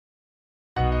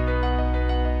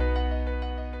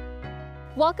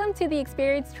Welcome to the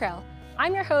Experience Trail.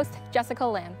 I'm your host, Jessica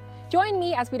Lamb. Join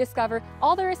me as we discover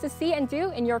all there is to see and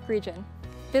do in York Region.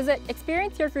 Visit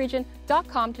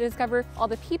experienceyorkregion.com to discover all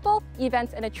the people,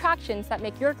 events, and attractions that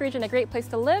make York Region a great place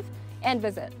to live and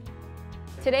visit.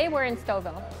 Today we're in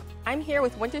Stouffville. I'm here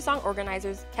with Wintersong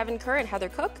organizers Kevin Kerr and Heather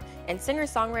Cook and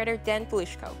singer-songwriter Dan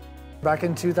Belushko. Back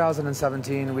in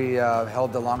 2017, we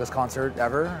held the longest concert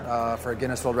ever for a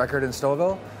Guinness World Record in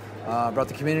Stouffville. Brought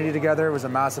the community together. It was a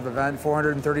massive event,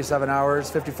 437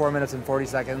 hours, 54 minutes and 40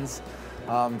 seconds,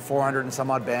 400 and some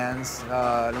odd bands.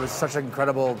 It was such an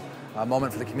incredible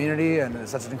moment for the community and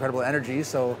such an incredible energy,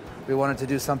 so we wanted to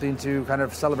do something to kind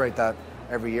of celebrate that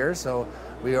every year. So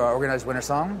we organized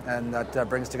Wintersong, and that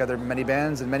brings together many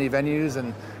bands and many venues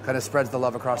and kind of spreads the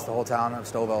love across the whole town of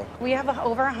Stouffville. We have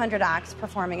over 100 acts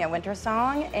performing at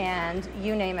Wintersong, and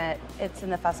you name it, it's in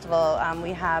the festival.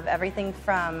 We have everything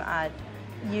from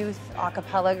youth a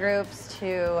cappella groups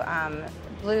to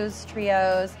blues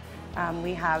trios.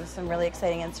 We have some really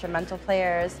exciting instrumental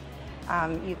players.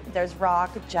 There's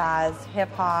rock, jazz,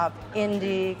 hip-hop,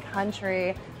 indie,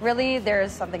 country. Really,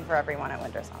 there's something for everyone at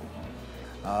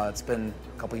Wintersong. It's been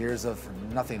a couple years of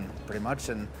nothing, pretty much,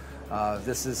 and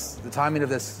the timing of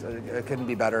this it couldn't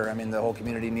be better. I mean, the whole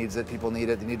community needs it. People need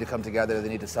it. They need to come together. They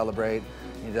need to celebrate.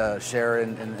 They need to share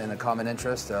in a common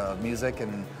interest of music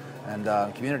and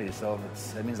community. So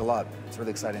it means a lot. It's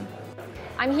really exciting.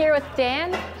 I'm here with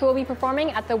Dan, who will be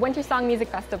performing at the Wintersong Music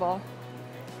Festival.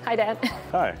 Hi, Dan.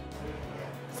 Hi.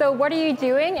 So what are you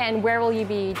doing and where will you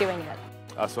be doing it?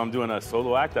 So I'm doing a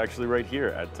solo act actually right here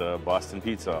at Boston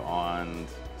Pizza on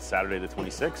Saturday the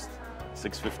 26th,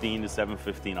 6:15 to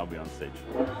 7:15 I'll be on stage.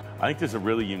 I think there's a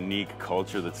really unique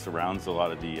culture that surrounds a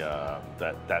lot of the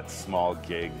that small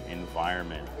gig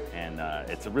environment, and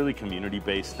it's a really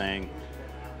community-based thing.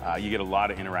 You get a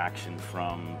lot of interaction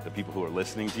from the people who are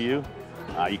listening to you.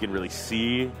 You can really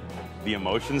see the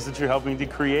emotions that you're helping to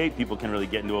create. People can really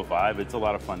get into a vibe. It's a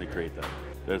lot of fun to create that.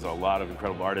 There's a lot of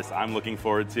incredible artists I'm looking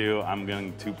forward to. I'm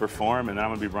going to perform, and then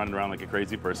I'm going to be running around like a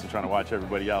crazy person trying to watch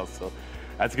everybody else. So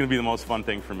that's going to be the most fun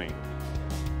thing for me.